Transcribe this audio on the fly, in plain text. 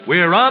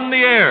We're on the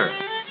air.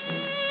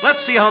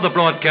 Let's see how the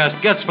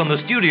broadcast gets from the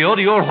studio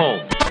to your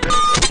home.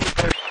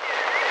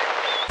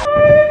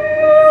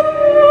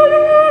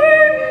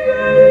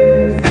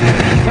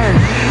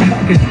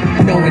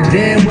 Knowing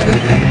damn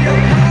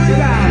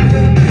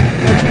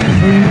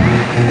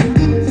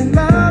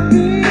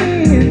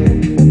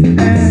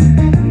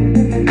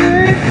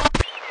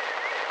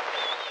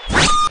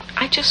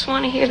I just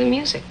want to hear the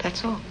music,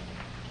 that's all.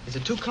 Is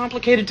it too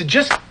complicated to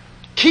just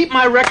keep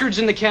my records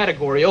in the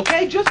category,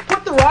 okay? Just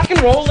put the rock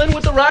and roll in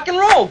with the rock and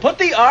roll. Put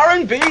the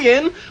R&B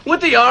in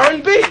with the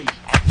R&B.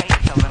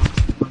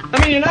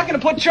 I mean, you're not going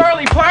to put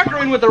Charlie Parker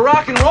in with the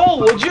rock and roll,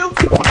 would you?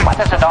 What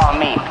does it all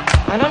mean?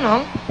 I don't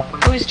know.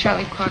 Who is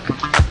Charlie Parker?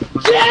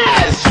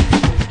 Yes!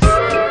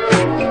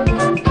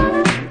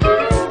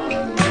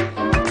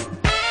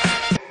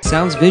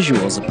 Sounds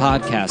Visual is a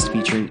podcast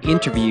featuring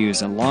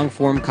interviews and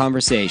long-form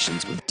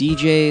conversations with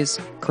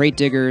DJs, crate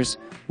diggers,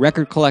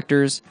 record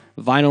collectors,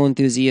 vinyl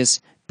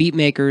enthusiasts, beat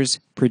makers,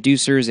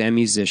 producers, and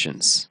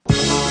musicians.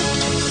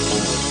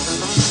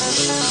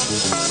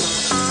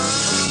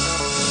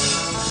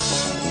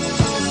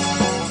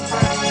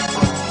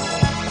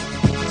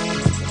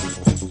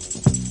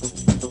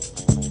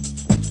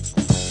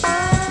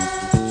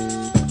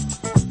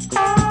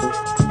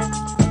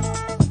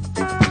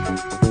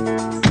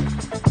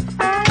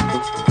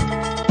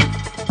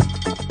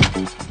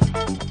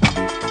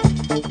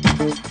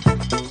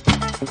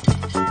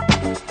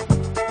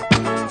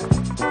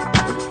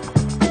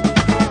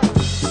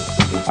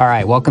 All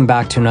right, welcome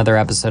back to another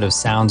episode of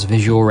Sounds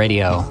Visual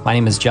Radio. My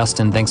name is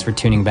Justin. Thanks for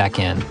tuning back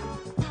in.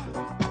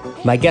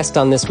 My guest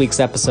on this week's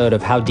episode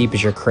of How Deep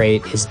Is Your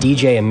Crate is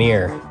DJ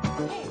Amir.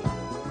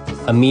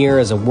 Amir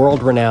is a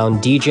world-renowned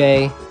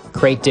DJ,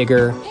 crate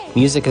digger,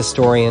 music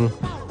historian,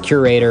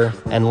 curator,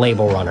 and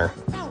label runner.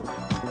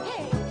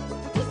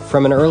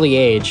 From an early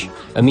age,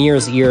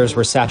 Amir's ears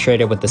were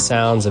saturated with the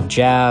sounds of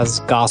jazz,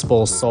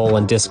 gospel, soul,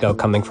 and disco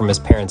coming from his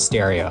parents'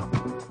 stereo.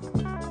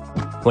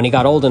 When he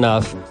got old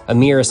enough,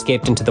 Amir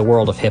escaped into the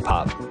world of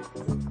hip-hop.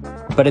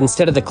 But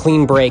instead of the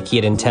clean break he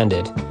had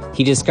intended,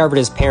 he discovered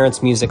his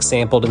parents' music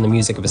sampled in the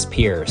music of his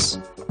peers.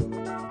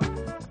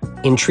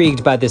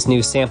 Intrigued by this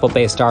new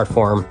sample-based art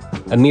form,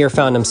 Amir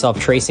found himself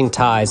tracing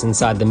ties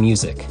inside the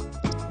music.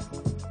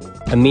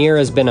 Amir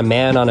has been a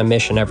man on a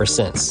mission ever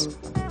since.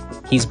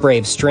 He's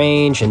braved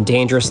strange and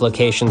dangerous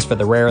locations for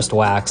the rarest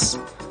wax,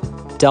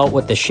 dealt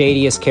with the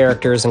shadiest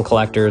characters and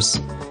collectors,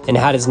 and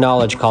had his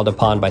knowledge called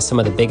upon by some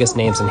of the biggest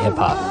names in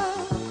hip-hop.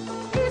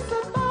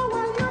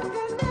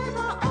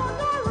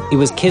 It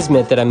was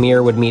kismet that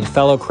Amir would meet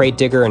fellow crate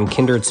digger and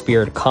kindred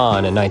spirit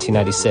Khan in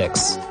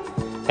 1996,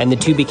 and the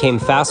two became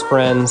fast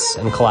friends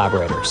and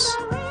collaborators.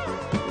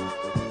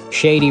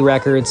 Shady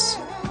Records,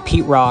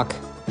 Pete Rock,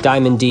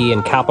 Diamond D,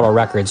 and Capitol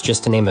Records,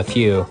 just to name a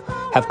few,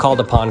 have called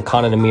upon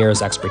Khan and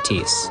Amir's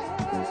expertise.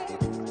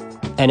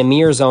 And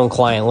Amir's own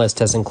client list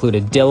has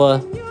included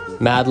Dilla,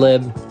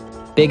 Madlib,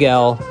 Big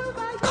L,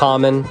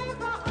 Common,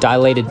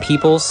 Dilated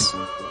Peoples,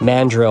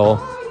 Mandrill,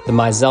 the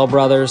Mizell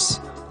Brothers,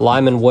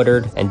 Lyman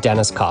Woodard, and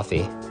Dennis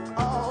Coffey.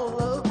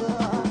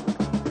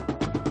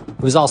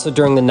 It was also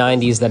during the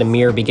 90s that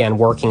Amir began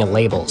working at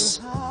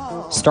labels.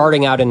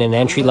 Starting out in an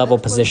entry-level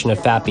position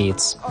at Fat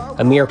Beats,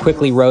 Amir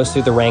quickly rose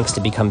through the ranks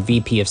to become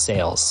VP of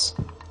Sales.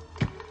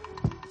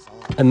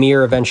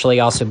 Amir eventually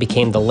also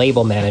became the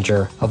label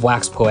manager of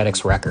Wax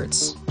Poetics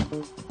Records.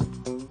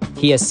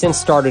 He has since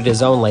started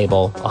his own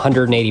label,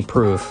 180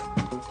 Proof,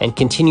 and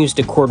continues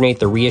to coordinate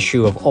the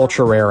reissue of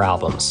ultra-rare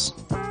albums.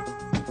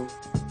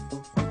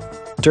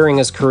 During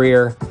his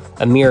career,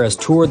 Amir has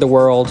toured the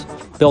world,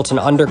 built an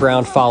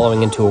underground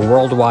following into a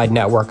worldwide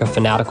network of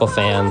fanatical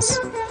fans,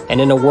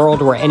 and in a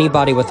world where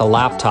anybody with a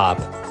laptop,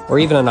 or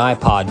even an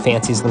iPod,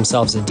 fancies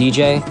themselves a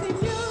DJ,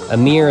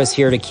 Amir is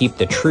here to keep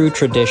the true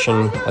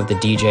tradition of the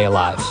DJ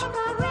alive.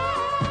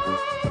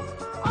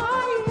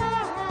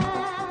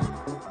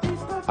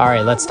 All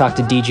right, let's talk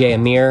to DJ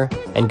Amir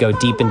and go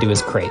deep into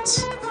his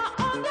crates.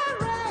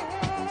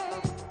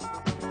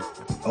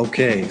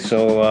 Okay,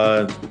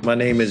 so my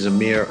name is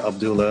Amir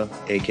Abdullah,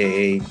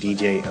 aka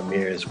DJ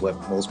Amir is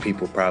what most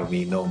people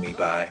probably know me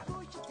by.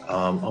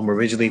 I'm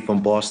originally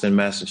from Boston,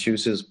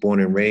 Massachusetts,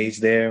 born and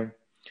raised there.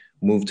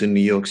 Moved to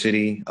New York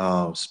City,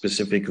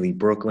 specifically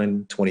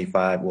Brooklyn,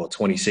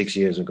 26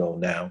 years ago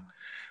now.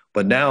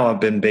 But now I've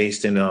been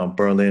based in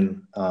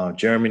Berlin,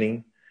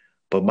 Germany.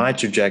 But my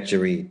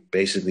trajectory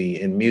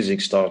basically in music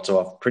starts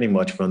off pretty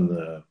much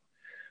from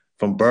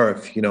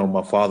birth. You know,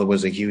 my father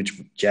was a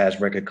huge jazz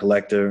record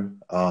collector.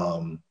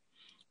 My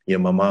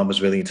mom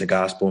was really into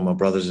gospel. My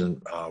brothers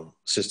and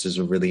sisters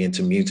were really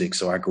into music.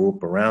 So I grew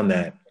up around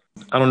that.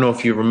 I don't know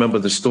if you remember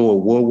the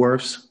store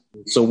Woolworths.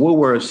 So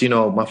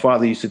Woolworths, my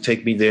father used to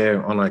take me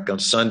there on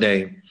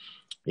Sunday.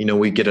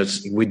 We'd get a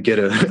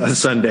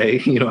Sunday,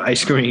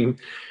 ice cream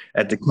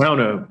at the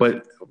counter.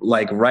 But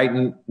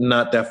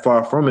not that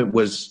far from it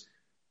was,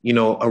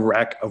 a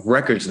rack of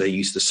records they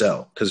used to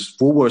sell, because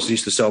Woolworths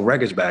used to sell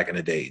records back in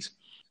the days.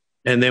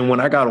 And then when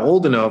I got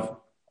old enough,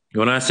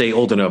 when I say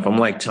old enough, I'm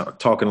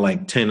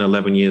talking 10,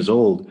 11 years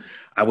old,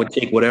 I would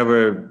take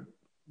whatever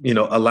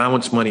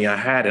allowance money I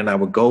had, and I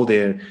would go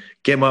there,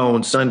 get my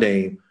own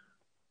Sunday,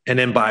 and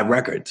then buy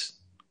records.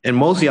 And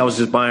mostly I was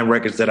just buying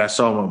records that I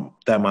saw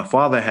that my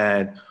father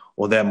had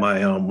or that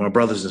my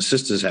brothers and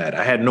sisters had.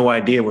 I had no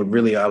idea what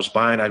really I was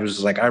buying. I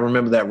was like, I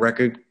remember that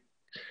record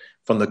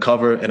from the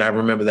cover, and I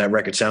remember that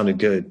record sounded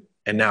good,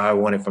 and now I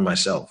want it for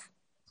myself.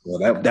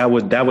 Well,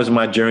 that was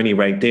my journey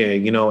right there,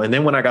 And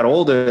then when I got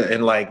older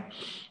and like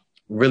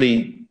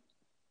really,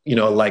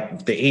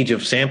 like the age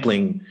of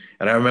sampling,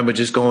 and I remember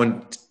just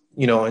going,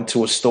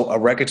 into a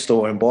record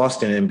store in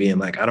Boston and being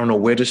like, I don't know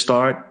where to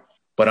start,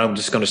 but I'm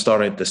just going to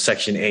start at the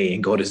section A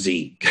and go to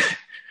Z.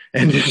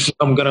 And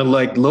I'm going to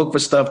like look for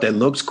stuff that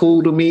looks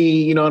cool to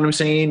me. You know what I'm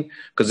saying?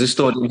 Because this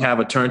store didn't have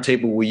a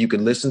turntable where you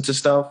could listen to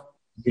stuff.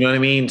 You know what I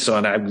mean? So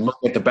and I look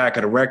at the back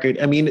of the record.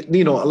 I mean,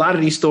 a lot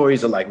of these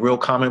stories are like real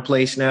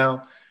commonplace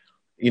now,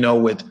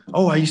 with,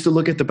 I used to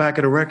look at the back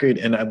of the record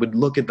and I would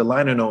look at the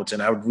liner notes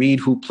and I would read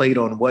who played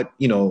on what,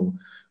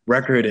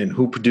 record and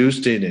who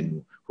produced it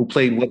and who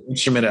played what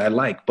instrument I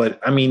like. But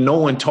I mean, no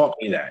one taught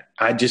me that.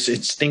 I just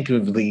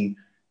instinctively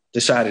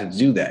decided to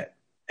do that.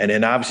 And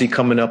then obviously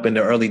coming up in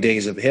the early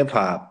days of hip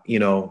hop,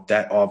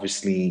 that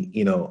obviously,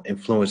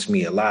 influenced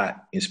me a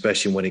lot,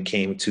 especially when it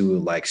came to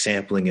like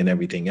sampling and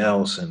everything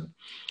else. And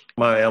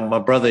my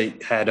brother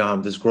had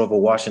this Grover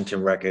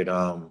Washington record,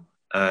 and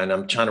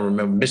I'm trying to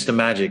remember Mr.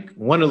 Magic.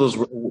 One of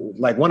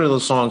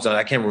those songs that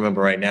I can't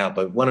remember right now,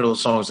 but one of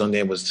those songs on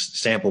there was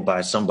sampled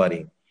by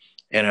somebody.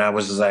 And I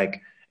was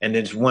like, and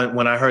then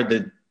when I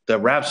heard the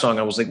rap song,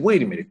 I was like,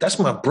 wait a minute, that's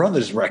my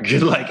brother's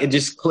record. Like it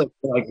just clicked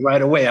like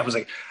right away. I was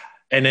like,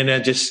 and then I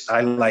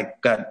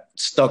got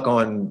stuck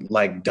on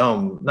like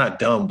not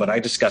dumb, but I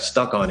just got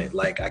stuck on it.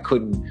 Like I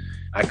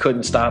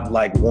couldn't stop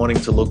like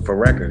wanting to look for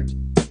records.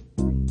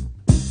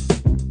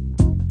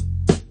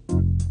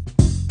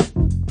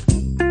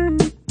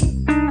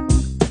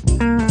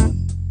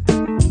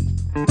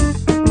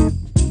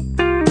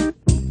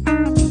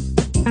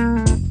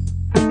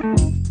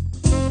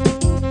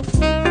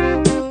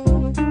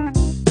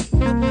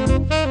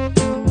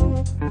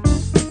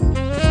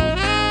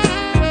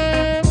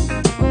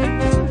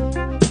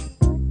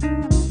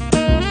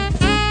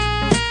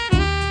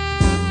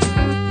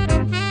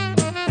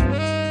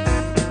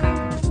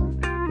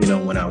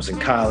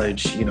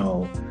 College,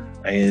 I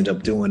ended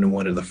up doing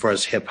one of the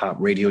first hip hop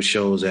radio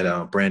shows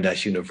at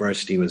Brandeis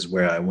University was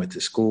where I went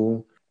to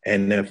school.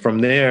 And then from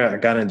there, I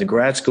got into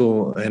grad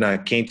school and I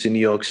came to New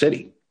York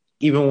City.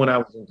 Even when I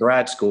was in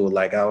grad school,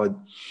 like I would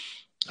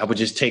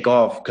just take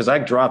off because I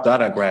dropped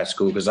out of grad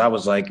school because I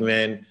was like,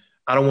 man,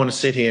 I don't want to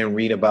sit here and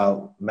read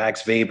about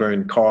Max Weber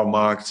and Karl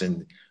Marx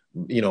and,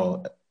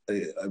 Durkheim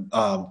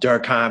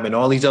and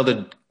all these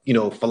other,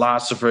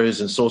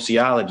 philosophers and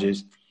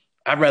sociologists.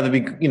 I'd rather be,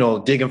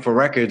 digging for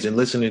records and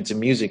listening to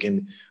music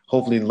and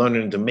hopefully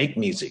learning to make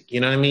music. You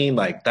know what I mean?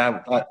 Like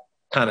that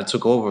kind of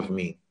took over for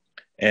me.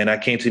 And I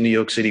came to New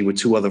York City with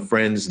two other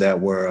friends that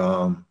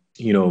were,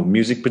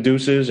 music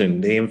producers,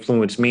 and they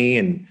influenced me.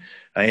 And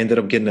I ended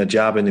up getting a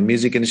job in the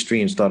music industry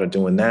and started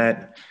doing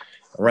that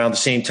around the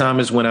same time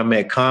as when I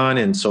met Khan.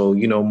 And so,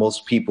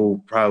 most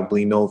people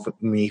probably know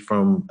me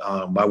from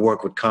my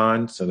work with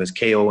Khan. So there's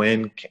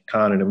KON,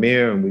 Khan and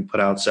Amir, and we put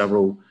out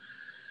several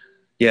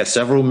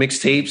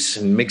mixtapes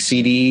and mix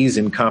CDs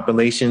and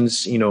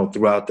compilations,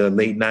 throughout the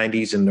late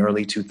 90s and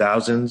early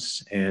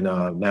 2000s. And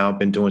now I've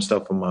been doing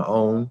stuff on my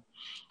own.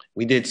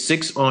 We did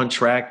 6 on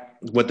track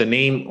with the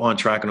name On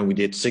Track, and we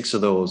did 6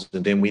 of those.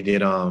 And then we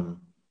did,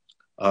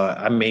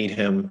 I made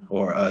him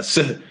or us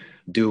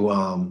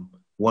do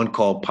one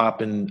called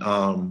Poppin'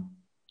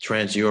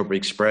 Trans Europe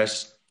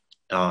Express.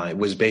 It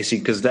was basically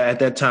because at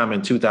that time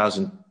in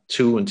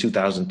 2002 and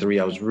 2003,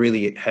 I was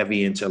really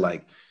heavy into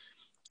like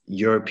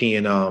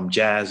European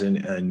jazz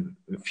and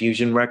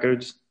fusion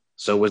records.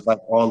 So it was like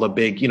all the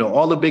big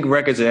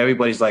records that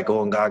everybody's like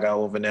going gaga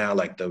over now,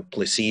 like the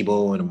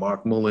Placebo and the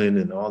Mark Mullen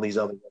and all these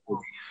other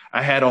records.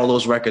 I had all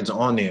those records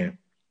on there.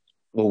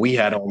 Well, we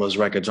had all those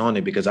records on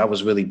there because I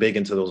was really big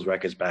into those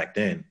records back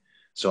then.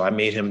 So I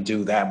made him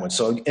do that one.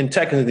 So, and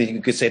technically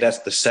you could say that's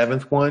the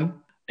 7th one.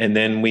 And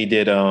then we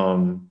did,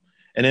 and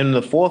then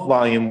the 4th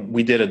volume,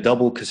 we did a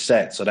double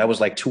cassette. So that was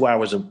like 2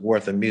 hours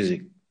worth of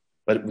music.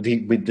 But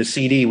with the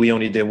CD, we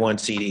only did 1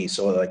 CD.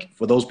 So like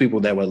for those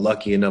people that were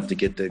lucky enough to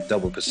get the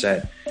double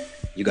cassette,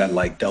 you got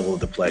like double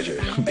the pleasure,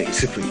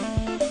 basically.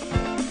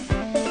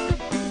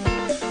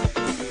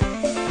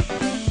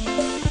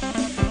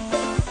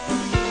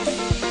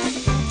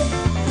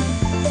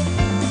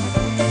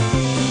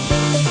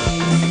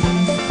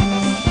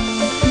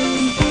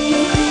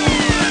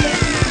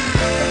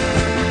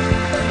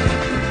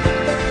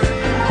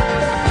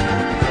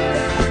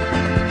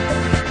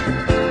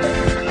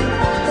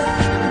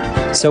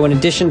 So in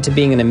addition to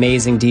being an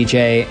amazing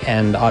DJ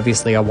and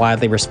obviously a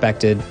widely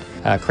respected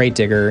crate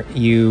digger,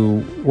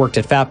 you worked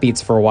at Fat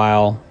Beats for a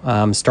while,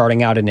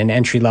 starting out in an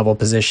entry-level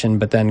position,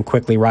 but then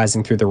quickly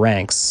rising through the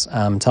ranks.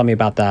 Tell me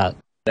about that.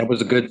 That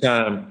was a good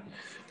time.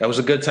 That was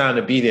a good time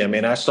to be there,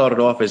 man. I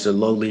started off as a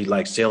lowly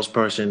like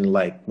salesperson.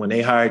 Like when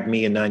they hired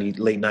me in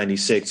late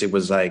 96, it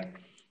was like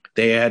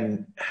they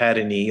hadn't had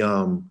any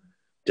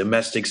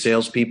domestic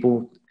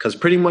salespeople, because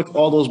pretty much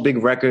all those big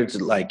records,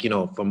 like, you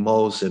know, from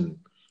Mos and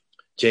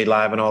J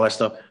Live and all that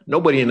stuff,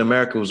 nobody in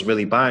America was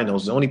really buying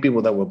those. The only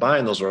people that were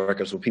buying those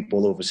records were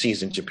people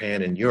overseas in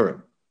Japan and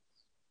Europe.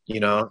 You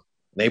know,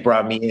 they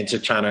brought me in to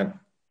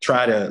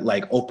try to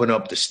like open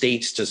up the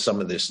States to some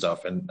of this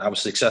stuff. And I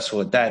was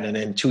successful at that. And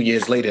then 2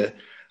 years later,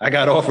 I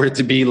got offered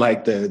to be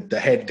like the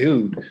head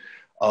dude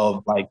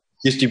of like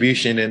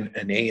distribution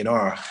and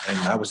A&R. And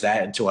I was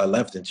that until I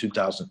left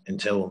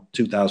until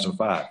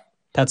 2005.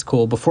 That's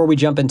cool. Before we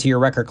jump into your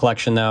record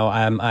collection, though,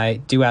 I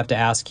do have to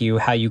ask you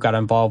how you got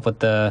involved with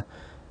the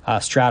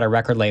Strata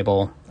record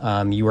label.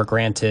 You were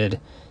granted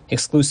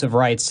exclusive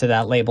rights to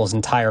that label's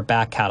entire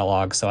back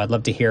catalog. So I'd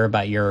love to hear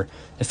about your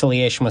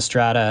affiliation with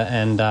Strata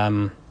and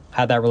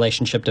how that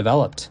relationship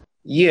developed.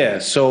 Yeah.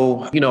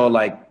 So, you know,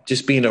 like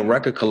just being a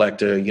record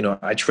collector, you know,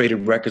 I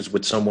traded records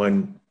with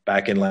someone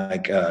back in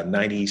like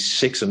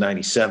 96 or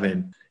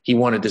 97. He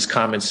wanted this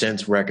Common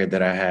Sense record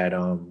that I had,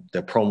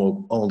 the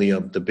promo only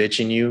of The Bitch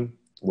in You,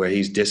 where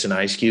he's dissing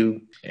Ice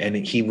Cube. And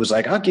he was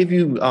like, I'll give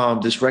you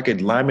this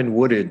record, Lyman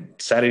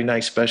Woodard Saturday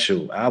Night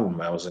Special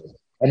album. I was like,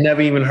 I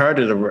never even heard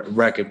of the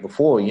record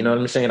before. You know what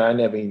I'm saying? I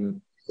never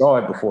even saw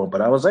it before,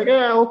 but I was like,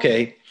 yeah,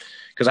 okay.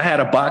 Because I had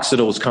a box of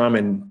those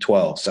Common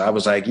 12. So I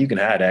was like, you can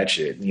have that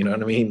shit. You know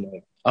what I mean?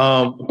 Like,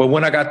 but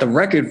when I got the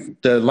record,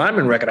 the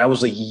Lyman record, I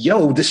was like,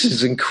 yo, this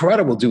is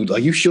incredible, dude. Are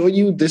you sure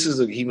he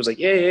was like,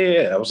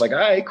 yeah. I was like, all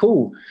right,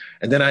 cool.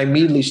 And then I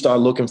immediately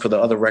started looking for the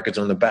other records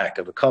on the back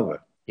of the cover,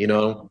 you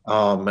know?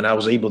 And I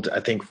was able to,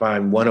 I think,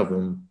 find one of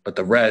them, but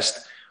the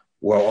rest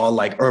were all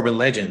like urban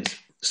legends.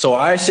 So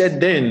I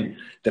said then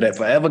that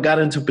if I ever got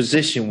into a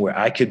position where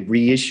I could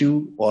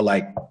reissue or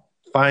like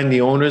find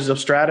the owners of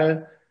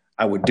Strata,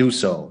 I would do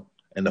so.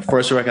 And the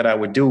first record I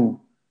would do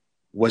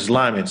was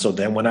Lyman. So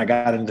then when I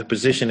got into the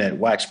position at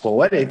Wax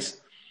Poetics,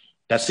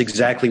 that's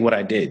exactly what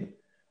I did.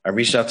 I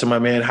reached out to my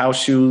man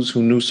House Shoes,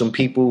 who knew some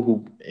people,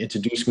 who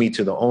introduced me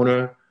to the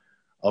owner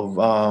of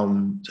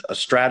a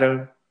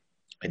Strata,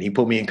 and he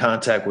put me in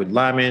contact with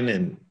Lyman.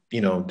 And,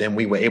 you know, then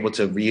we were able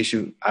to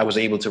reissue. I was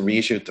able to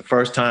reissue it the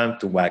first time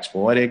through Wax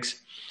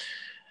Poetics.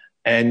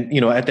 And, you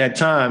know, at that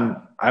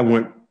time,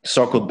 I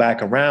circled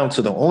back around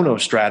to the owner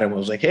of Strata and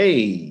was like,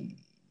 hey,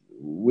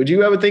 would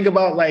you ever think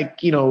about,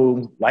 like, you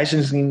know,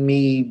 licensing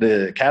me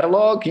the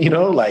catalog, you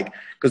know, like,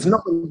 because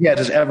nobody had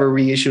ever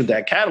reissued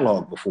that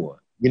catalog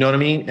before, you know what I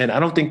mean? And I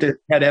don't think there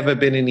had ever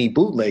been any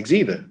bootlegs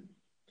either.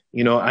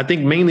 You know, I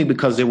think mainly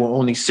because there were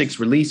only 6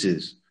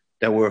 releases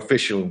that were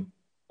official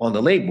on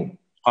the label.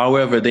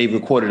 However, they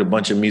recorded a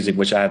bunch of music,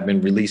 which I've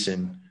been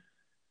releasing,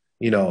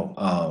 you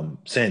know,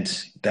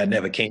 since that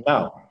never came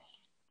out.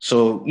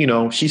 So, you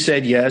know, she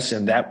said yes.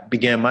 And that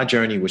began my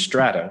journey with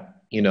Strata,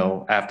 you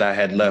know, after I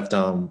had left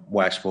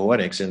Wax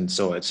Poetics. And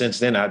so since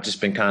then, I've just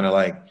been kind of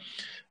like,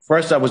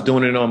 first I was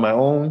doing it on my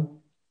own.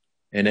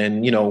 And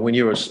then, you know, when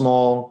you're a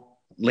small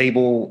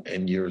label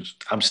and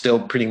I'm still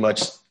pretty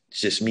much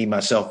just me,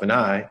 myself, and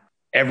I,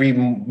 every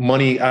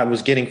money I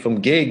was getting from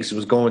gigs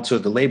was going to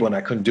the label, and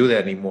I couldn't do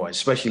that anymore,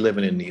 especially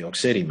living in New York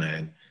City,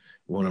 man,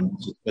 one of the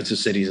most expensive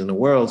cities in the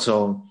world.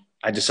 So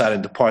I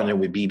decided to partner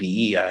with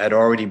BBE. I had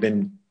already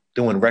been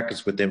doing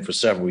records with them for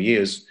several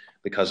years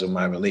because of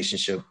my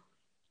relationship,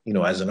 you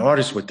know, as an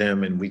artist with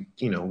them. And we,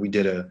 you know, we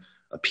did a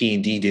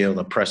P&D deal,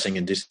 a pressing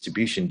and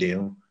distribution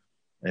deal.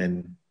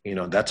 And, you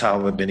know, that's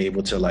how I've been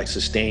able to like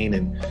sustain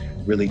and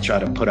really try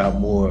to put out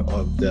more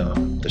of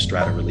the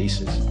Strata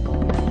releases.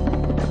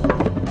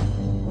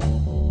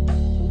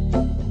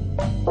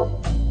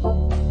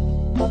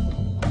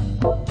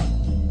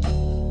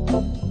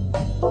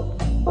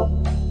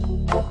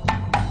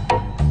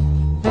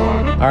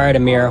 All right,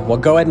 Amir, well,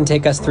 go ahead and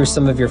take us through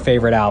some of your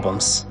favorite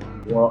albums.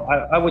 Well,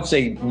 I would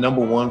say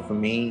number one for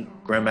me,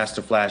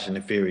 Grandmaster Flash and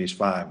the Furious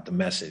 5, The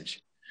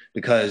Message.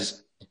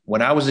 Because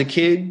when I was a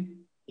kid,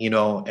 you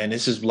know, and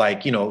this is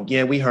like, you know,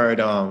 yeah, we heard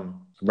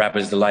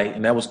Rapper's Delight,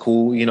 and that was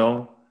cool, you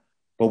know.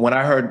 But when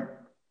I heard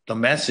The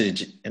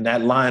Message and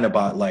that line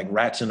about like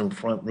rats in the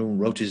front room,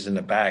 roaches in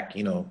the back,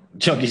 you know,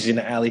 junkies in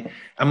the alley,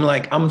 I'm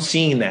like, I'm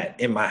seeing that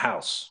in my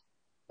house.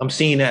 I'm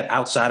seeing that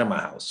outside of my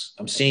house.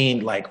 I'm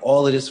seeing like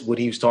all of this, what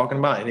he was talking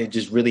about. And it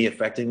just really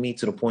affected me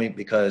to the point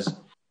because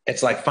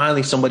it's like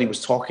finally somebody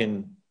was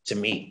talking to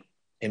me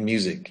in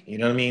music. You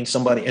know what I mean?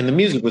 Somebody, and the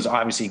music was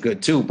obviously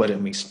good too, but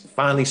it means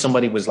finally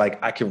somebody was like,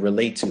 I could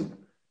relate to,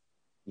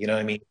 you know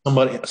what I mean?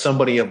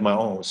 Somebody of my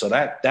own. So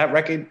that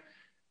record,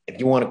 if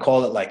you want to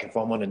call it like if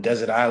I'm on a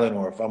desert island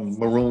or if I'm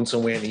marooned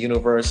somewhere in the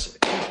universe,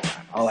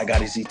 all I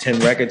got is these 10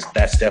 records,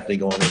 that's definitely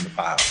going in the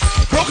pile.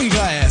 Broken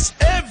glass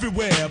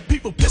everywhere,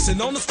 people pissing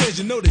on the stage,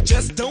 you know they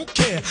just don't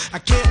care. I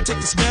can't take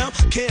the smell,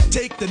 can't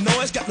take the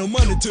noise, got no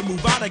money to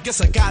move out, I guess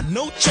I got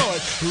no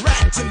choice.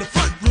 Rats in the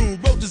front room,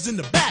 roaches in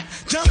the back,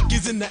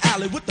 junkies in the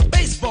alley with the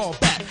baseball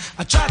bat.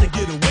 I tried to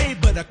get away,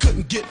 but I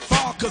couldn't get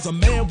far, cause a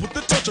man with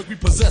the truck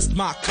repossessed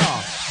my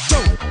car.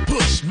 Don't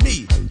push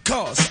me,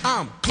 cause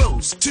I'm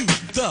close to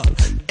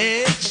the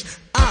edge.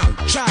 I'm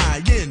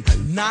trying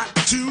not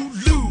to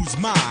lose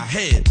my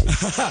head.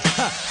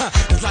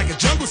 It's like a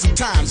jungle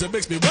sometimes. It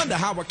makes me wonder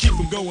how I keep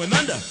from going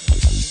under.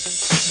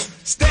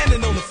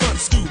 Standing on the front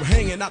stoop,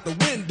 hanging out the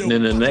window. And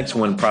then the next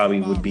one probably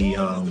would be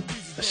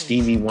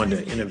Stevie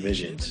Wonder Inner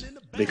Visions,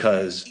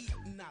 because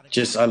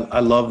just I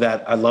love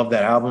that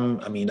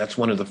album. I mean, that's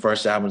one of the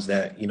first albums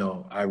that, you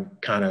know, I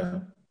kind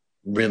of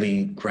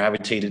really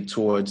gravitated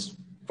towards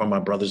from my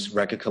brother's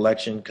record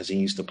collection, because he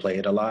used to play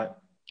it a lot,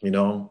 you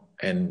know,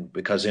 and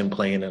because him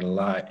playing it a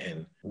lot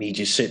and me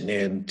just sitting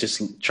there and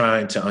just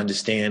trying to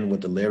understand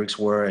what the lyrics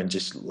were, and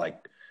just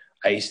like,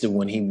 I used to,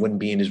 when he wouldn't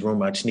be in his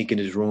room, I'd sneak in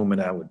his room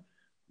and I would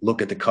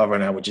look at the cover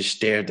and I would just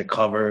stare at the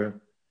cover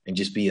and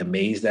just be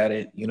amazed at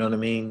it. You know what I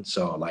mean?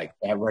 So like,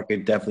 that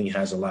record definitely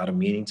has a lot of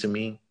meaning to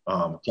me,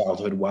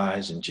 childhood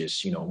wise, and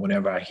just, you know,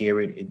 whenever I hear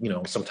it, you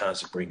know,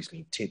 sometimes it brings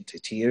me to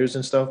tears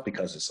and stuff,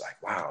 because it's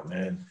like, wow,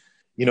 man,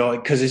 you know,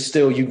 because it's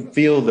still, you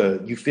feel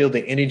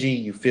the energy,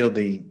 you feel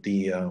the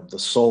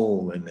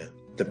soul and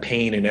the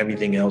pain and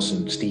everything else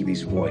in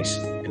Stevie's voice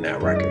in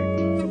that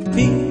record.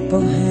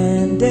 People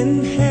hand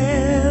in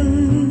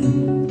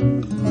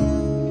hand,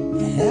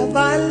 have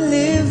I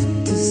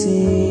lived to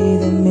see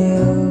the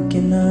milk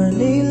and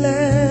honey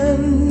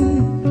land,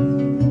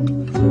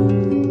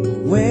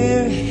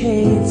 where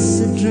hate's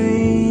a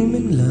dream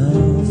and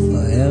love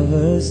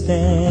forever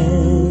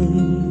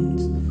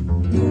stands?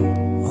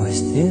 Or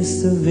is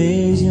this a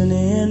vision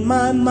in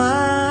my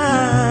mind?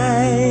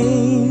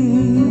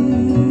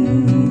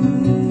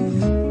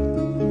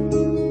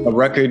 A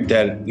record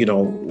that, you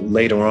know,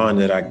 later on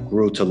that I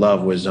grew to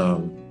love was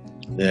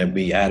that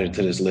be added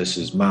to this list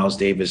is Miles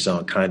Davis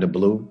on Kinda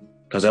Blue,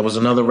 because that was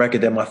another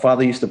record that my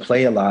father used to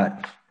play a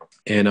lot.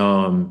 And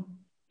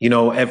you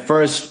know, at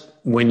first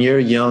when you're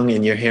young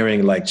and you're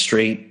hearing like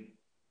straight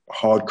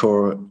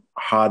hardcore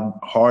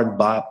hard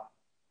bop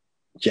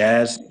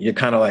jazz, you're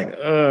kind of like,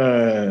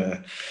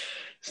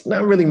 it's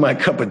not really my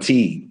cup of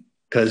tea,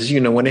 because,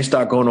 you know, when they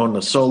start going on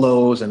the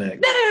solos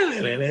and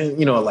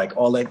you know, like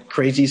all that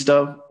crazy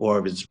stuff, or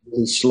if it's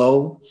really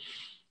slow.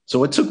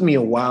 So it took me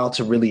a while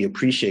to really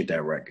appreciate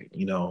that record,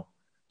 you know.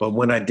 But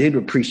when I did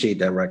appreciate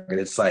that record,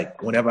 it's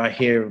like whenever I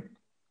hear,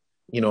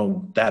 you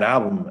know, that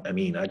album, I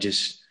mean,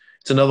 it's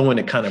another one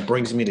that kind of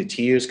brings me to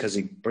tears, because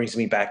it brings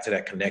me back to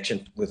that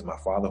connection with my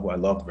father, who I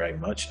loved very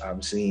much,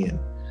 obviously. And,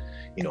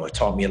 you know, it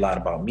taught me a lot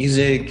about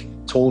music,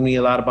 told me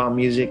a lot about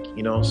music,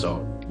 you know.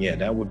 So, yeah,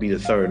 that would be the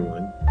third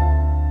one.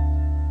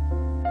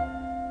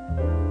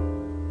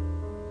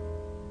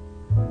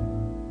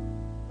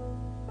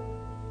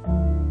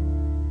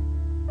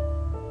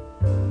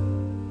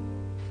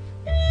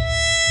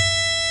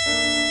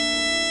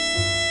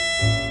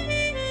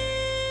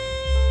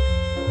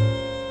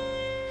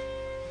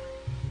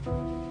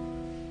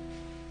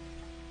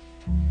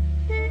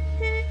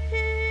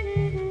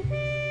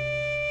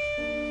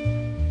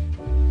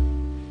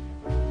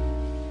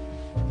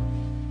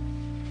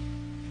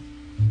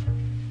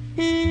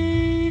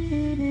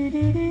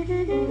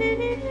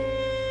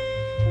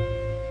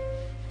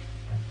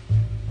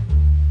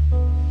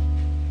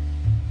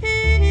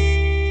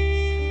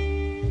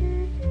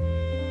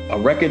 A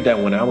record that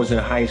when I was in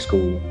high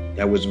school,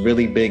 that was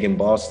really big in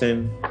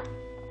Boston,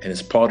 and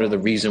it's part of the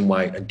reason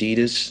why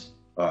Adidas,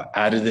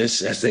 out of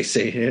this, as they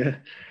say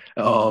here,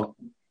 was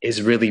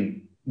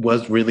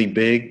really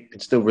big.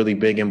 It's still really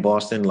big in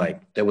Boston.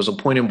 Like, there was a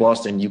point in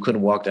Boston you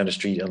couldn't walk down the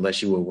street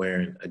unless you were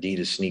wearing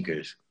Adidas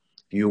sneakers.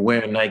 If you were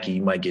wearing Nike,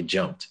 you might get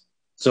jumped.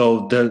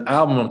 So the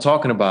album I'm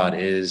talking about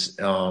is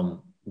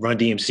Run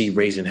DMC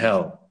Raising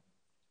Hell,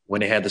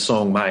 when they had the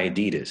song My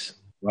Adidas,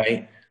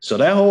 right? So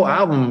that whole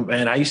album,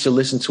 man, I used to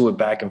listen to it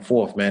back and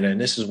forth, man.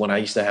 And this is when I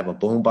used to have a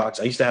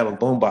boombox. I used to have a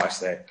boombox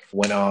that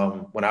when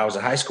I was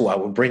in high school, I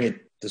would bring it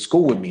to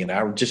school with me. And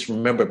I just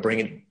remember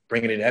bringing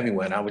it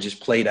everywhere. And I would just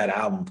play that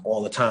album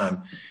all the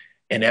time.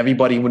 And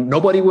nobody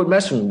would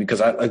mess with me, because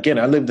I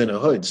lived in the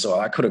hood. So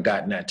I could have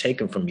gotten that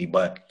taken from me.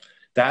 But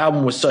the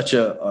album was such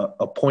a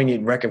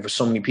poignant record for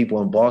so many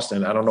people in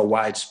Boston. I don't know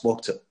why it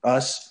spoke to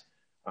us,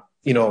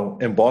 you know,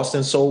 in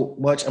Boston so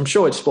much. I'm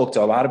sure it spoke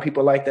to a lot of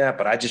people like that.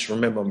 But I just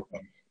remember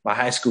my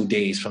high school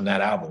days from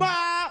that album.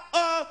 Walk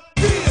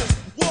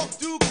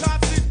through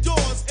cops and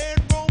doors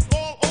and roam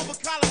all over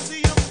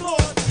Coliseum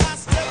floors. I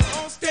stepped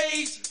on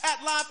stage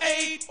at Live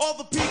Aid. All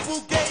the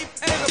people gave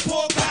and the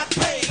poor got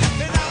paid.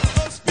 And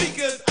out of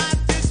speakers, I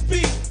did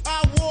speak.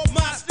 I wore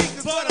my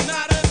sneakers, but I'm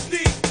not a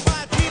sneak.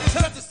 My Adidas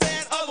touched the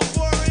sand of a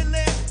foreign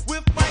land.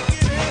 With Mike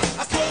in hand,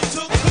 I close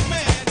took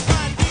command.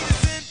 My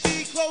Adidas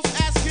empty, close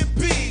as can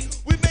be.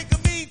 We make a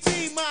mean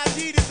team, my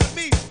Adidas and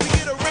me. We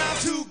get around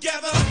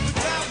together.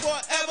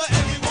 Forever,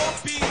 and we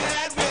won't be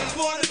mad when it's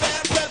born in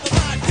bad weather.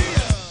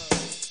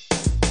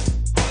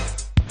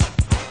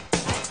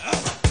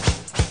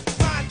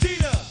 My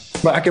idea.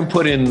 But I can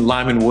put in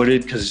Lyman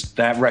Wooded, because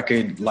that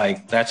record,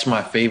 like, that's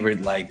my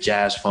favorite, like,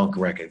 jazz funk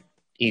record,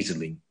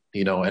 easily,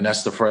 you know, and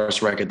that's the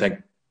first record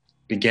that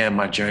began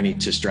my journey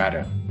to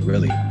Strata,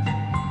 really.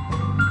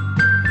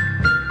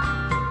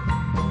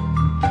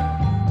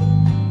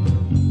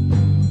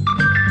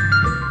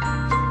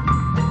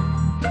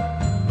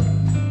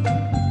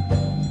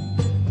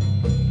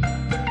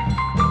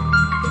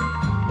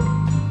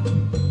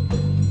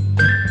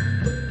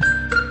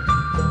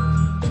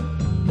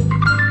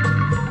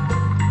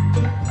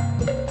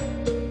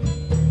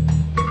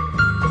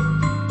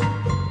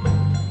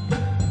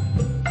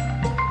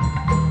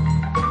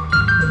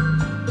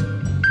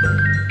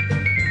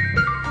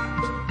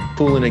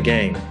 Kool and the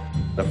Gang,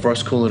 the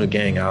first Kool and the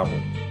Gang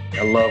album.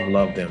 I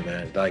love them,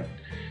 man. Like,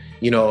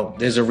 you know,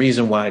 there's a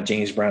reason why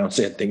James Brown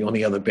said the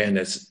only other band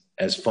that's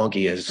as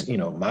funky as, you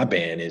know, my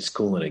band is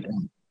Kool and the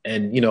Gang.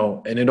 And, you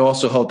know, and it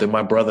also helped that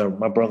my brother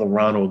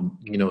Ronald,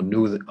 you know,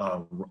 knew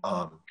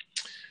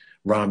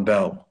Ron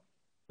Bell.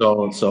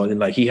 So and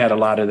like he had a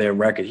lot of their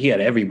records. He had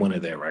every one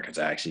of their records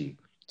actually.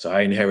 So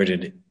I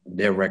inherited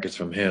their records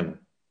from him.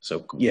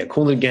 So yeah,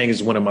 Kool and the Gang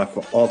is one of my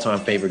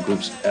all-time favorite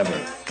groups ever.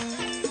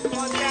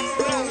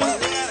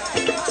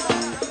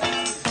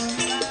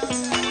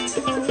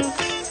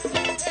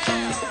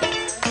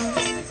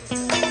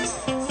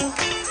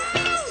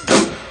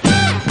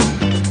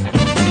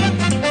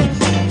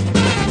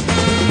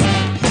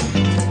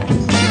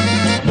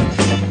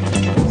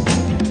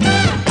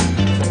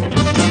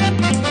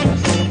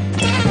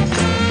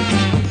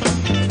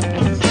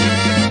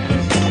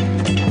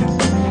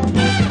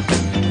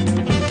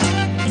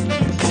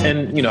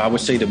 And, you know, I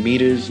would say the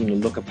Meters, you know,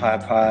 Look a Pie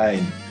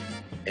Pie,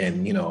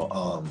 and you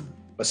know,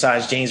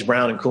 besides James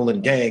Brown and Kool and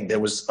the Gang, there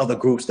was other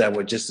groups that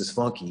were just as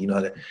funky, you know,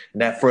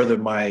 and that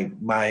furthered my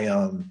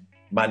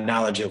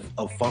knowledge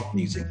of funk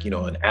music, you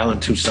know, and Alan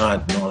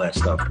Toussaint and all that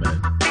stuff,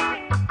 man.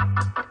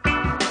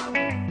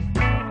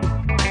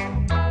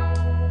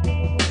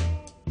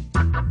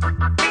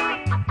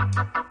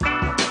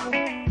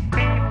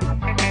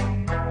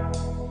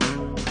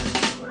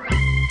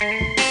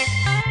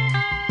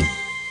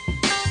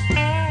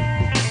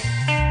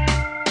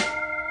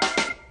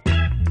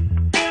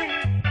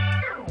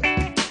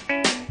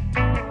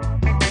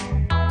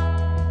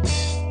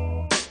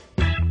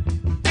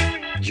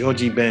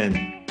 Georgie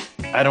Ben,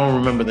 I don't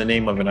remember the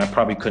name of it. I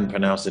probably couldn't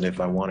pronounce it if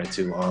I wanted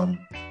to.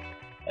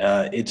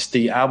 It's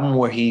the album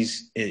where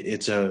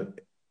it's a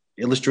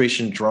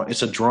illustration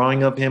it's a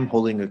drawing of him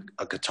holding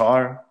a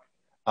guitar.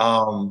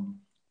 But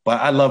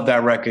I love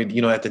that record.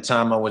 You know, at the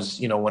time I was,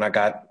 you know, when I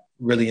got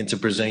really into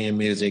Brazilian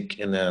music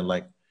in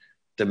the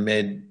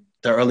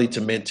early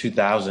to mid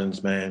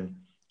 2000s, man,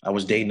 I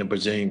was dating a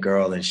Brazilian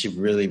girl and she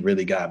really,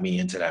 really got me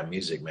into that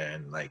music,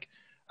 man. Like,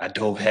 I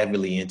dove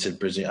heavily into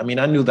Brazil. I mean,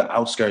 I knew the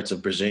outskirts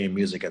of Brazilian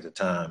music at the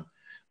time,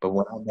 but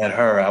when I met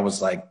her, I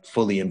was like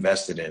fully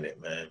invested in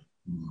it, man.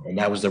 And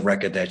that was the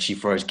record that she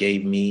first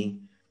gave me,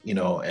 you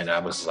know, and I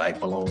was like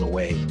blown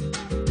away.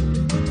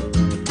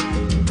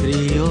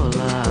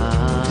 Crioula,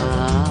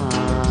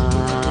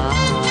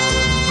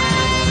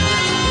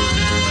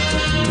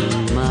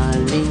 uma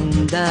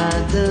linda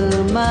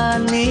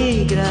dama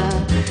negra,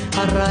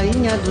 a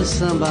rainha do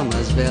samba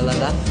mais bela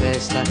da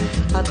festa,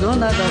 a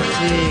dona da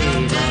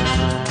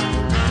feira.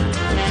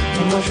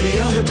 Uma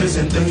fiel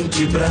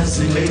representante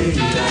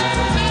brasileira,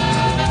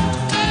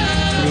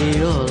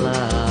 crioula.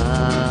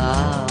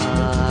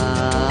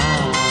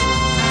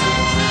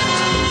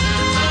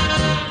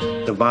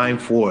 Divine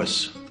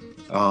Force,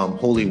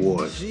 Holy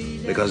Wars,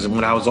 because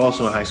when I was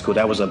also in high school,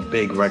 that was a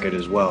big record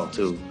as well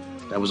too.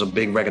 That was a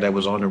big record that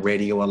was on the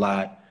radio a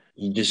lot.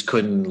 You just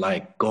couldn't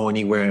like go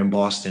anywhere in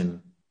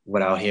Boston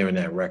without hearing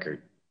that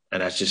record.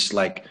 And that's just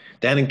like,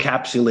 that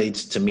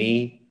encapsulates to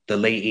me the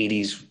late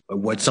 80s,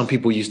 what some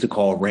people used to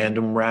call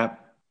random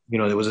rap. You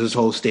know, there was this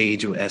whole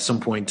stage at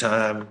some point in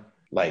time,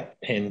 like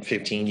 10,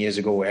 15 years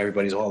ago, where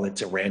everybody's all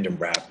into random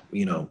rap,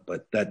 you know,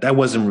 but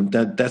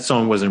that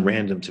song wasn't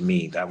random to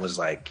me. That was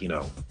like, you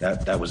know,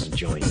 that was a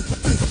joint.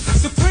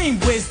 Supreme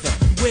wisdom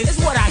is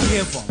what I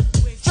give them,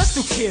 just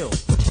to kill.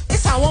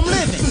 It's how I'm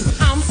living.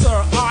 I'm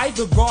Sir I,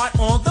 the God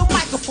on the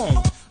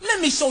microphone.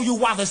 Let me show you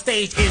why the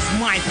stage is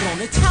my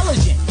throne.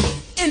 Intelligent,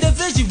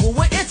 individual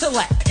with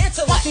intellect.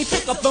 Watch me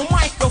pick up the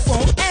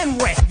microphone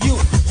and wreck you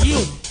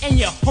and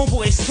your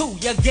homeboys too.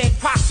 Your gang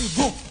posse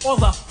group or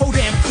the whole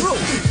damn crew.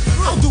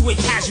 I'll do it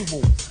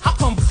casual, I'll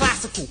come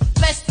classical.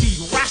 Let's be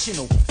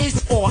rational,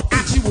 it's all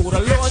actual. The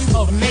laws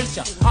of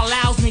nature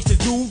allows me to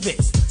do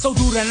this. So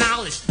do the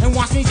knowledge and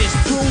watch me just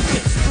prove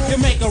it. To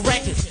make a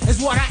record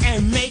is what I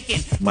am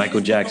making.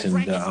 Michael Jackson,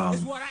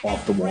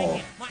 Off the Wall.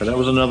 But that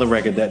was another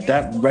record.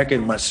 That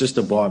record my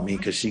sister bought me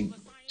because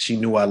she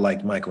knew I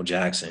liked Michael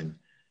Jackson.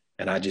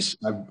 And I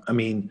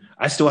mean,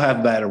 I still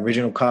have that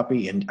original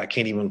copy and I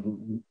can't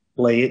even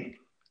play it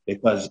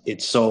because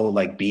it's so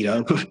like beat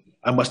up.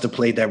 I must have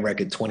played that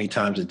record 20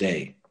 times a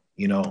day,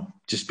 you know,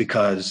 just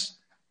because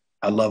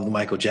I love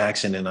Michael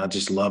Jackson and I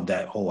just love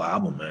that whole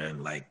album,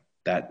 man. Like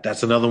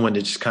that's another one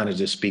that just kind of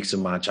just speaks to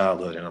my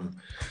childhood, and I'm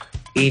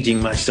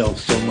aging myself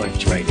so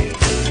much right here.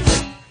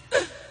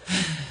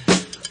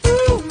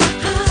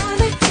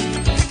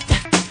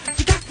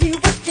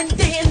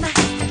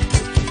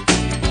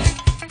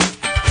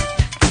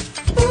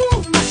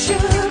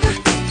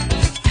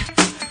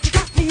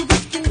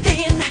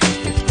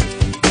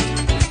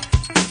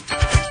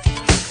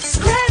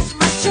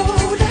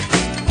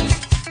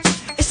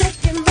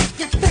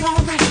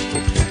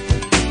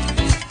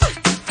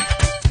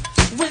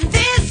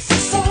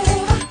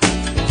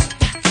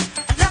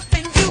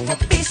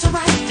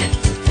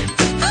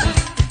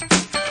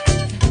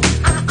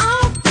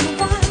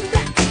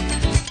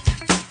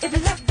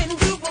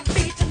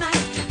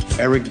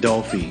 Eric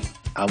Dolphy,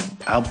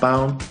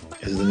 Outbound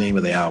is the name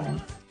of the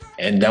album.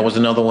 And that was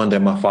another one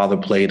that my father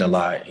played a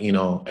lot, you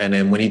know. And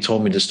then when he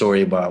told me the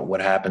story about what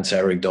happened to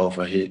Eric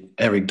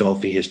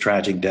Dolphy, his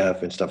tragic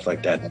death and stuff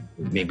like that,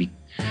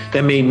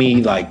 that made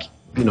me like,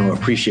 you know,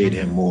 appreciate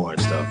him more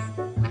and stuff.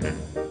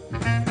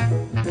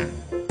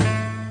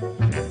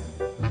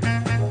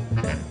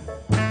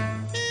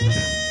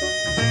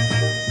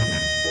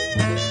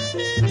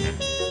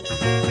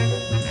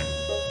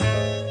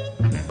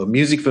 But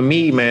music for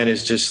me, man,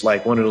 is just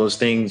like one of those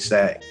things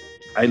that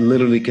I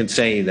literally can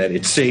say that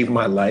it saved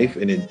my life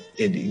and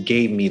it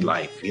gave me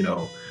life. You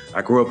know,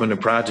 I grew up in the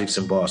projects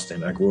in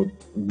Boston. I grew up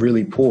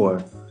really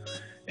poor.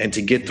 And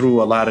to get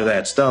through a lot of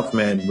that stuff,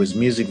 man,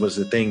 music was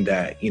the thing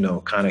that, you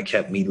know, kind of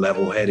kept me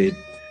level-headed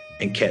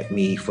and kept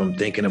me from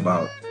thinking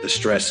about the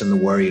stress and the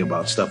worry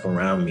about stuff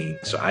around me.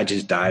 So I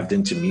just dived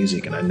into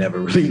music and I never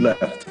really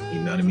left.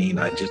 You know what I mean?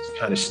 I just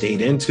kind of stayed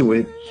into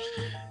it.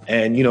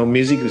 And, you know,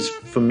 music is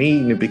for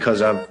me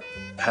because I've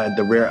had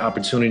the rare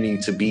opportunity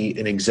to be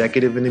an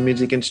executive in the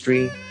music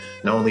industry,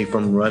 not only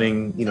from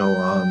running, you know,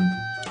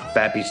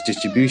 Fat Beats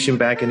Distribution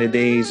back in the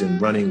days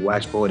and running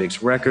Wax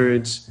Poetics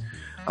Records,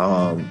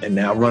 and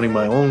now running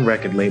my own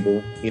record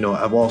label. You know,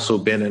 I've also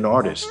been an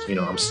artist. You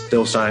know, I'm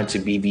still signed to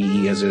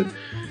BBE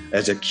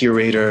as a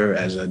curator,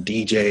 as a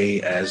DJ,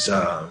 as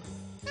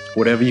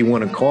whatever you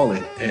want to call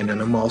it. And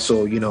then I'm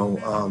also, you know,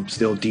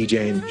 still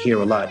DJing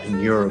here a lot in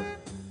Europe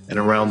and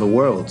around the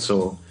world.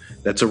 So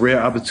that's a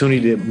rare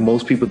opportunity that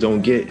most people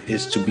don't get,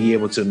 is to be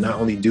able to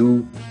not only do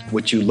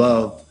what you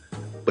love,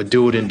 but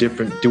do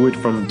it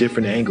from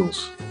different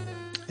angles.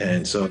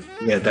 And so,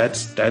 yeah,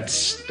 that's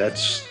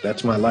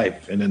my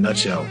life in a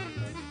nutshell.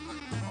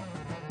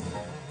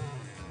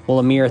 Well,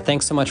 Amir,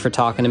 thanks so much for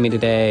talking to me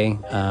today,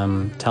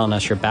 telling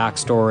us your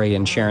backstory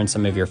and sharing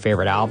some of your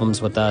favorite albums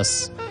with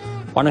us.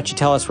 Why don't you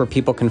tell us where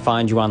people can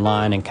find you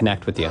online and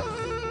connect with you?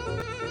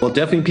 Well,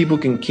 definitely people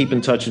can keep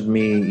in touch with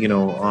me, you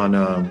know, on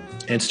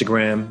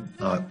Instagram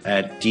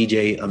at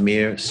DJ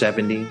Amir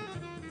 70.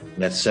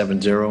 That's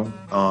 70.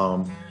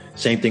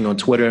 Same thing on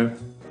Twitter,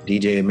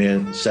 DJ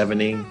Amir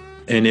 70.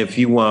 And if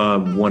you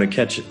want to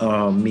catch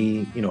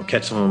me, you know,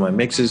 catch some of my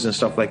mixes and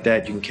stuff like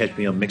that, you can catch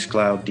me on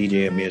Mixcloud,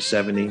 DJ Amir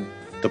 70.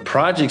 The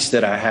projects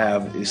that I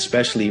have,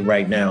 especially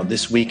right now,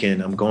 this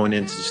weekend, I'm going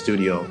into the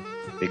studio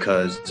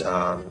because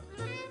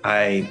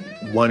I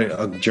wanted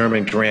a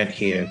German grant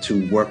here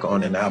to work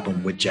on an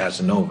album with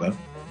Jazzanova.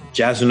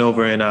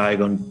 Jazzanova and I are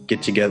going to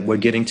get together. We're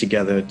getting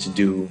together to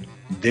do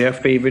their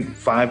favorite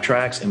 5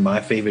 tracks and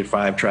my favorite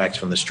 5 tracks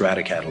from the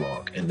Strata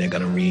catalog, and they're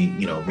going to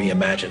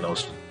reimagine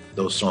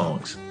those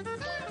songs.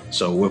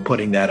 So we're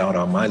putting that out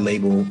on my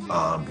label.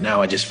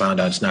 Now I just found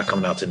out it's not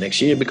coming out till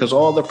next year because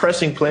all the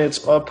pressing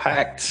plants are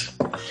packed.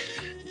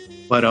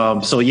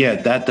 But so yeah,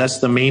 that's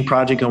the main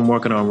project I'm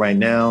working on right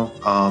now.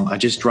 I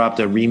just dropped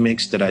a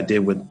remix that I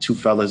did with 2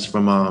 fellas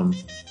from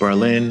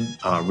Berlin,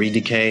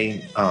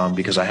 Redecay,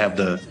 because I have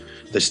the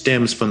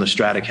stems from the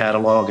Strata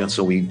catalog, and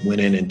so we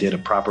went in and did a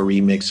proper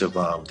remix of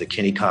the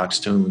Kenny Cox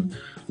tune,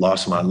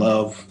 Lost My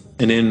Love.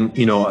 And then,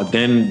 you know,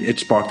 then it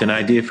sparked an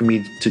idea for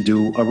me to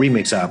do a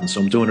remix album.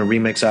 So I'm doing a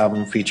remix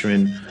album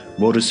featuring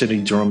Motor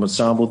City Drum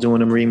Ensemble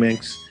doing a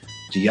remix,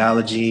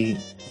 Geology,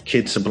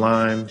 Kid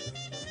Sublime,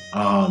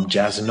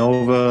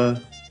 Jazzanova,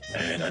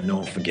 and I know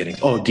I'm forgetting.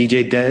 Oh,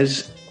 DJ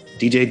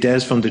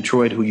Dez from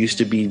Detroit, who used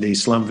to be the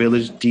Slum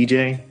Village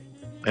DJ,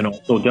 and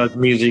also does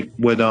music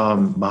with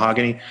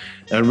Mahogany.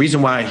 And the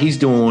reason why he's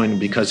doing,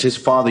 because his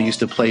father used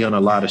to play on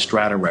a lot of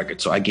Strata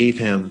records, so I gave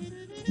him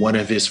one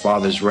of his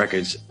father's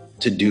records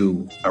to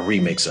do a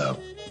remix of.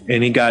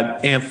 And he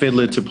got Amp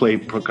Fiddler to play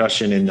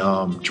percussion and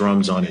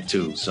drums on it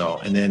too. So,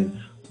 and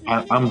then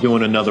I'm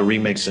doing another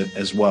remix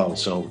as well.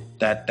 So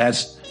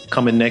that's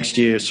coming next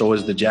year. So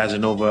is the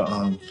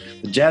Jazzanova.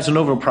 The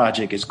Jazzanova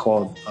project is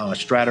called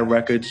Strata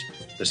Records,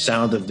 The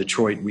Sound of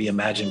Detroit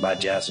Reimagined by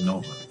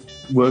Jazzanova.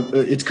 Well,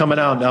 it's coming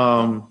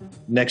out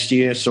next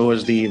year. So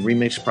is the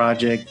remix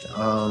project.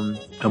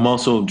 I'm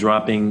also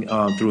dropping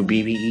through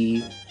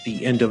BBE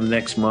the end of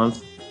next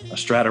month, a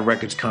Strata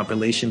Records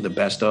compilation, the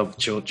best of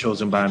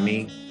chosen by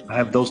me. I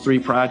have those 3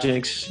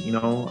 projects, you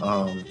know.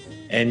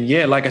 And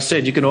yeah, like I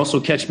said, you can also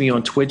catch me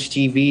on Twitch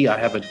TV. I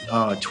have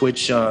a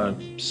Twitch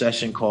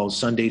session called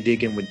Sunday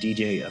Digging with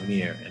DJ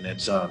Amir, and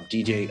it's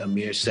DJ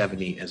Amir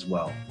 70 as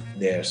well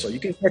there. So you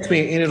can catch me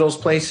in any of those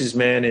places,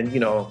 man, and, you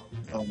know,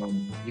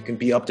 you can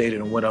be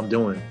updated on what I'm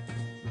doing.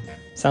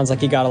 Sounds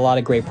like you got a lot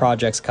of great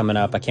projects coming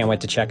up. I can't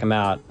wait to check them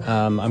out.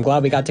 I'm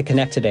glad we got to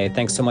connect today.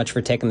 Thanks so much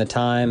for taking the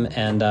time,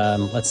 and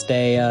let's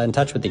stay in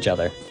touch with each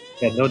other.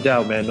 Yeah, no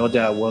doubt, man. No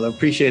doubt. Well, I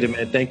appreciate it,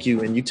 man. Thank you.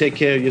 And you take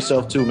care of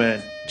yourself too,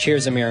 man.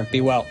 Cheers, Amir. Be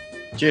well.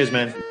 Cheers,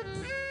 man.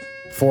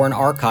 For an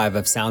archive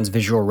of Sounds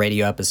Visual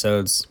Radio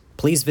episodes,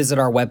 please visit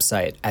our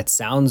website at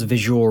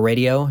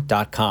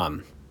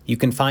soundsvisualradio.com. You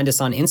can find us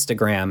on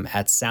Instagram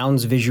at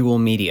Sounds Visual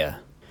Media.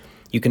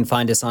 You can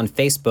find us on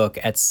Facebook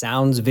at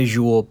Sounds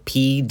Visual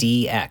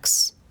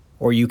PDX,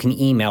 or you can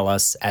email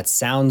us at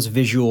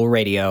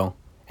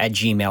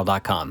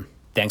soundsvisualradio@gmail.com.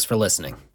 Thanks for listening.